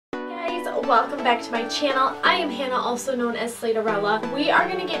guys, welcome back to my channel. I am Hannah, also known as Slayederella. We are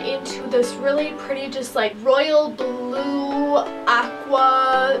going to get into this really pretty, just like royal blue,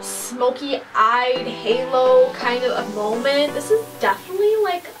 aqua, smoky-eyed halo kind of a moment. This is definitely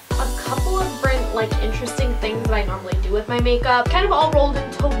like a couple of different like interesting things that I normally do with my makeup, kind of all rolled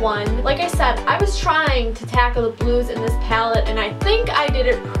into one. Like I said, I was trying to tackle the blues in this palette and I think I did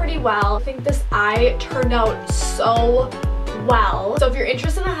it pretty well. I think this eye turned out so well. So if you're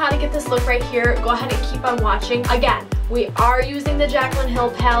interested in how to get this look right here, go ahead and keep on watching. Again, we are using the Jaclyn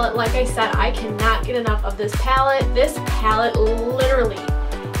Hill palette. Like I said, I cannot get enough of this palette. This palette literally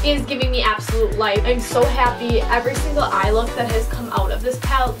is giving me absolute life. I'm so happy. Every single eye look that has come out of this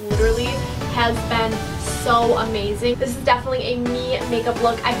palette literally has been so amazing. This is definitely a me makeup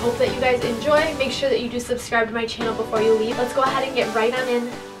look. I hope that you guys enjoy. Make sure that you do subscribe to my channel before you leave. Let's go ahead and get right on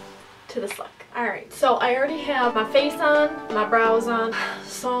in to this look. Alright, so I already have my face on, my brows on,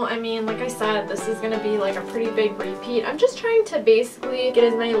 so I mean, like I said, this is going to be like a pretty big repeat. I'm just trying to basically get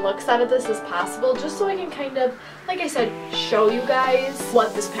as many looks out of this as possible, just so I can kind of, like I said, show you guys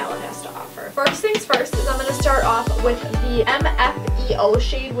what this palette has to offer. First things first is I'm going to start off with the MFEO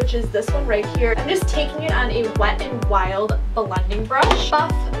shade, which is this one right here. I'm just taking it on a Wet n Wild blending brush,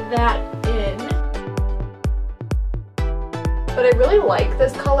 buff that in. But I really like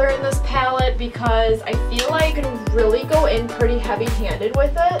this color in this palette because I feel like I can really go in pretty heavy-handed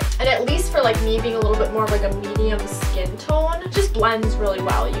with it. And at least for like me being a little bit more of like a medium skin tone, it just blends really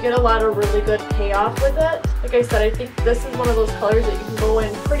well. You get a lot of really good payoff with it. Like I said, I think this is one of those colors that you can go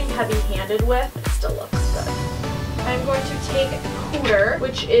in pretty heavy-handed with. It still looks good. I'm going to take Cooter,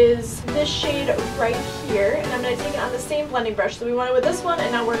 which is this shade right here, and I'm going to take it on the same blending brush. So we went with this one,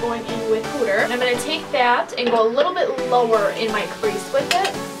 and now we're going in with Cooter. And I'm going to take that and go a little bit lower in my crease with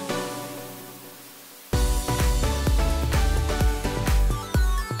it.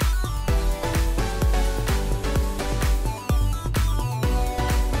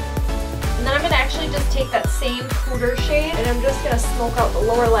 And then I'm going to actually just take that same Cooter shade, and I'm just going to smoke out the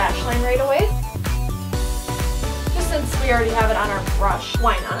lower lash line right away. Since we already have it on our brush,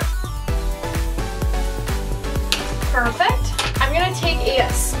 why not? Perfect. I'm going to take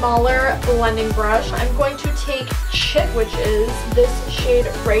a smaller blending brush. I'm going to take Chip, which is this shade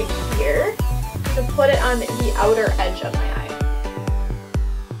right here. I'm going to put it on the outer edge of my eye.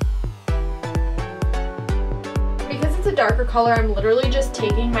 Because it's a darker color, I'm literally just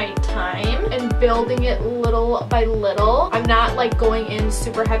taking my time and building it little by little. I'm not like going in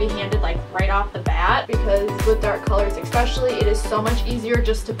super heavy-handed like right off the bat, because with dark colors especially, it is so much easier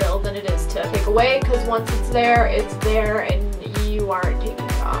just to build than it is to take away, because once it's there and you aren't taking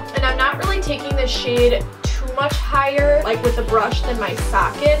it off. And I'm not really taking this shade too much higher like with the brush than my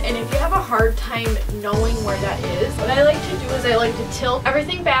socket, and if you have a hard time knowing where that is, what I like to do is I like to tilt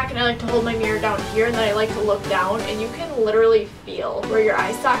everything back and I like to hold my mirror down here, and then I like to look down and you can literally feel where your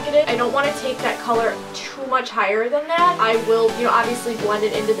eye socket is. I don't want to take that color too much higher than that. I will, you know, obviously blend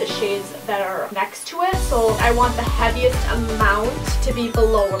it into the shades that are next to it, so I want the heaviest amount to be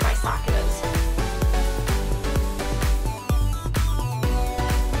below where my socket is.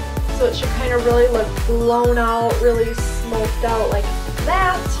 So it should kind of really look blown out, really smoked out like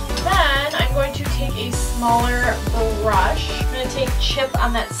that. Then I'm going to take a smaller brush. I'm going to take Chip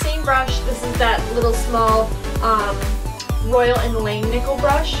on that same brush. This is that little small Royal & Langnickel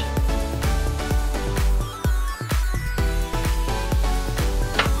brush.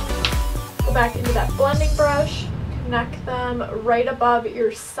 Go back into that blending brush, connect them right above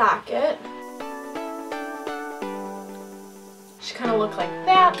your socket. Kind of look like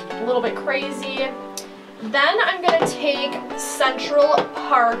that, a little bit crazy. Then I'm going to take Central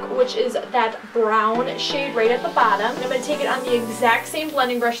Park, which is that brown shade right at the bottom. I'm going to take it on the exact same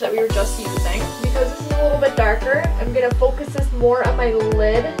blending brush that we were just using. Because this is a little bit darker, I'm going to focus this more on my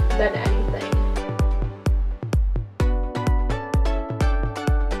lid than anything.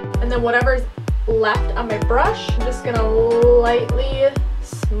 And then whatever's left on my brush, I'm just going to lightly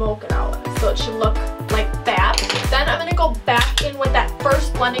smoke it out. So it should look like that. Then I'm going to go back in with that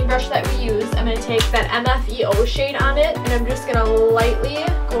first blending brush that we used. I'm going to take that MFEO shade on it, and I'm just going to lightly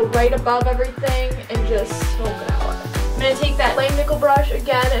go right above everything and just smoke it out. I'm going to take that Langnickel brush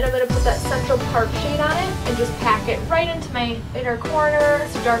again, and I'm going to put that Central Park shade on it and just pack it right into my inner corner.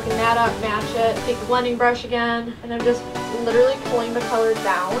 So darken that up, match it. Take the blending brush again, and I'm just literally pulling the color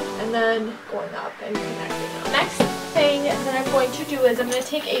down and then going up and connecting them. Next thing that I'm going to do is I'm going to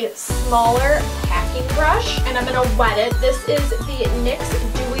take a smaller packing brush and I'm going to wet it. This is the NYX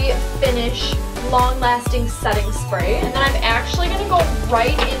Dewy Finish Long Lasting Setting Spray, and then I'm actually going to go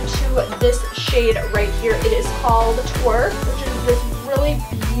right into this shade right here. It is called Twerk, which is this really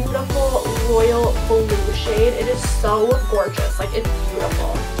beautiful royal blue shade. It is so gorgeous, like it's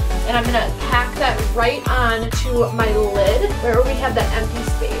beautiful. And I'm gonna pack that right on to my lid where we have that empty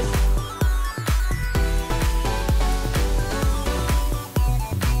space.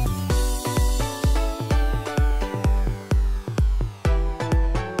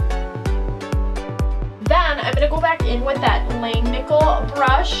 Then I'm going to go back in with that Lang Nickel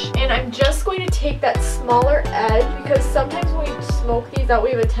brush, and I'm just going to take that smaller edge because sometimes when we smoke these out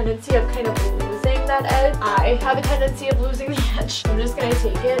we have a tendency of kind of losing that edge. I have a tendency of losing the edge. I'm just going to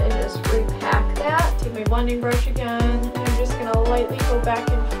take it and just repack that. Take my blending brush again, and I'm just going to lightly go back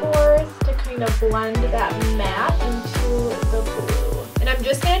and forth to kind of blend that matte into the blue. And I'm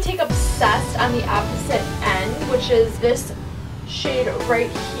just going to take Obsessed on the opposite end, which is this shade right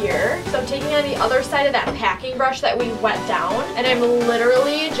here. So I'm taking on the other side of that packing brush that we wet down, and I'm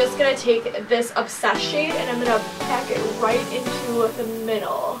literally just gonna take this Obsessed shade and I'm gonna pack it right into the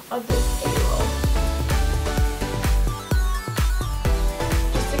middle of this halo,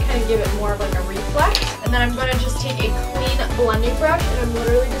 just to kind of give it more of like a reflect. And then I'm gonna just take a clean blending brush and I'm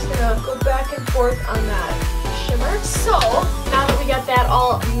literally just gonna go back and forth on that shimmer. So now that we got that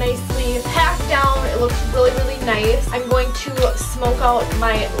all nicely packed down, it looks really, really nice. I'm going to smoke out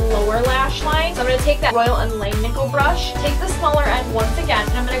my lower lash line. So I'm going to take that Royal and Lang Nickel brush, take the smaller end once again,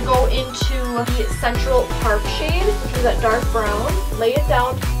 and I'm going to go into the Central Park shade, which is that dark brown, lay it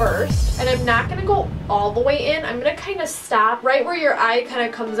down first, and I'm not going to go all the way in. I'm going to kind of stop right where your eye kind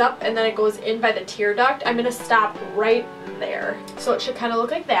of comes up and then it goes in by the tear duct. I'm going to stop right there. So it should kind of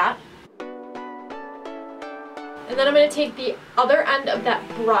look like that. And then I'm going to take the other end of that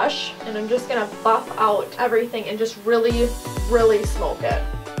brush and I'm just going to buff out everything and just really, really smoke it.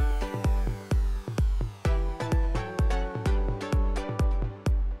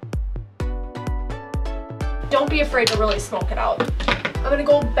 Don't be afraid to really smoke it out. I'm going to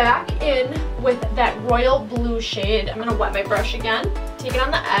go back in with that royal blue shade. I'm going to wet my brush again, take it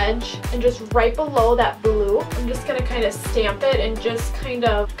on the edge, and just right below that blue, I'm just going to kind of stamp it and just kind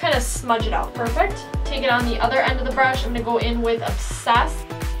of smudge it out. Perfect. Take it on the other end of the brush. I'm going to go in with Obsessed.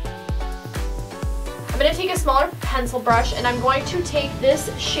 I'm going to take a smaller pencil brush and I'm going to take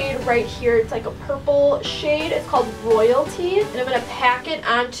this shade right here. It's like a purple shade. It's called Royalty. And I'm going to pack it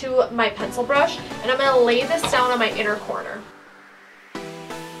onto my pencil brush and I'm going to lay this down on my inner corner.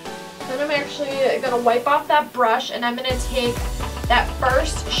 Then I'm actually going to wipe off that brush and I'm going to take that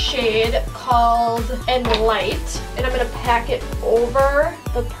first shade called In Light and I'm going to pack it over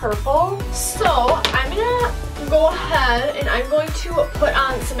the purple. So I'm going to go ahead and I'm going to put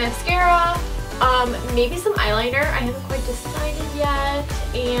on some mascara, maybe some eyeliner, I haven't quite decided yet,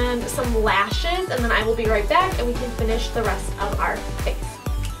 and some lashes, and then I will be right back and we can finish the rest of our face.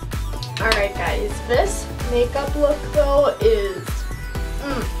 Alright guys, this makeup look though is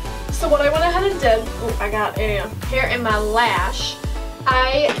so what I went ahead and did, I got a hair in my lash.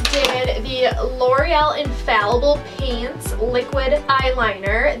 I did the L'Oreal Infallible Paints Liquid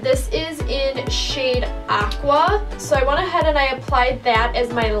Eyeliner. This is in shade Aqua. So I went ahead and I applied that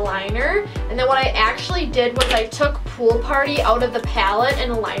as my liner. And then what I actually did was I took Pool Party out of the palette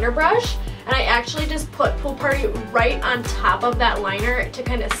and a liner brush. And I actually just put Pool Party right on top of that liner to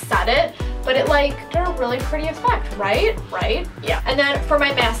kind of set it. But it did a really pretty effect, right? Right? Yeah. And then for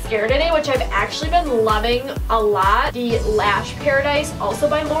my mascara today, which I've actually been loving a lot, the Lash Paradise, also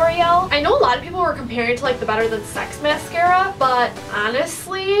by L'Oreal. I know a lot of people were comparing it to the Better Than Sex mascara, but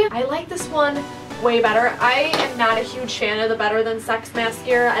honestly, I like this one way better. I am not a huge fan of the Better Than Sex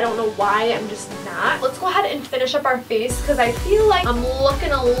mascara. I don't know why, I'm just not. Let's go ahead and finish up our face because I feel like I'm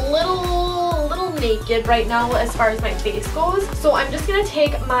looking a little naked right now as far as my face goes. So I'm just gonna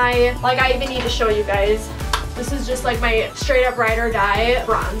take my, I even need to show you guys. This is just my straight up ride or die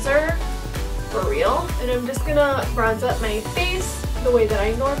bronzer, for real. And I'm just gonna bronze up my face the way that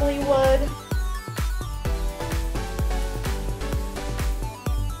I normally would.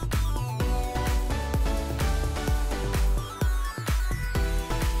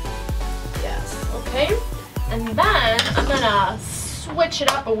 Yes, okay. And then I'm gonna switch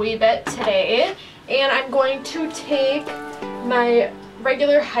it up a wee bit today, and I'm going to take my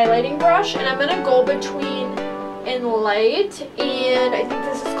regular highlighting brush and I'm going to go between In Light and I think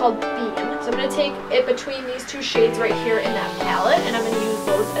this is called Beam. So I'm going to take it between these two shades right here in that palette and I'm going to use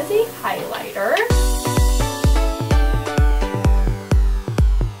those as a highlighter.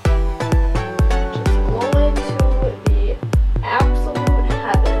 Just glow into the absolute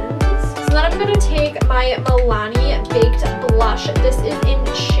heavens. So then I'm going to take my Milani Baked Blush. This is in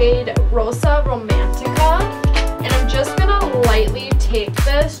shade Rosa Romantica, and I'm just gonna lightly take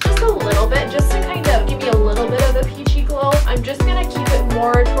this just a little bit, just to kind of give me a little bit of the peachy glow. pencil. I'm just gonna keep it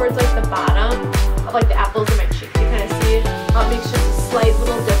more towards like the bottom of like the apples of my cheek. You kind of see how it makes just a slight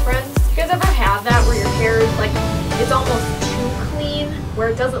little difference. You guys ever have that where your hair is like, it's almost too clean, where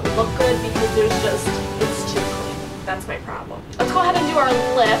it doesn't look good because it's too clean? That's my problem. Let's go ahead and do our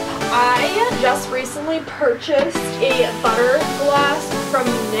lip. I just recently purchased a butter gloss from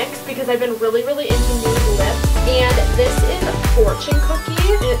NYX because I've been really into nude lips. And this is Fortune Cookie.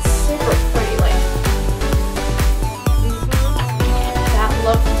 And it's super pretty, like, that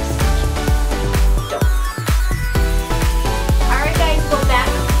looks dope. Alright guys, well that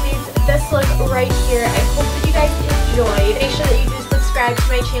completes this look right here. I hope that you guys enjoyed. Make sure that you do subscribe to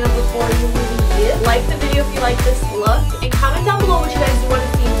my channel before you leave. Like the video if you like this look. And comment down below what you guys want to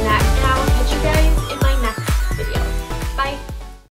see next. And I will catch you guys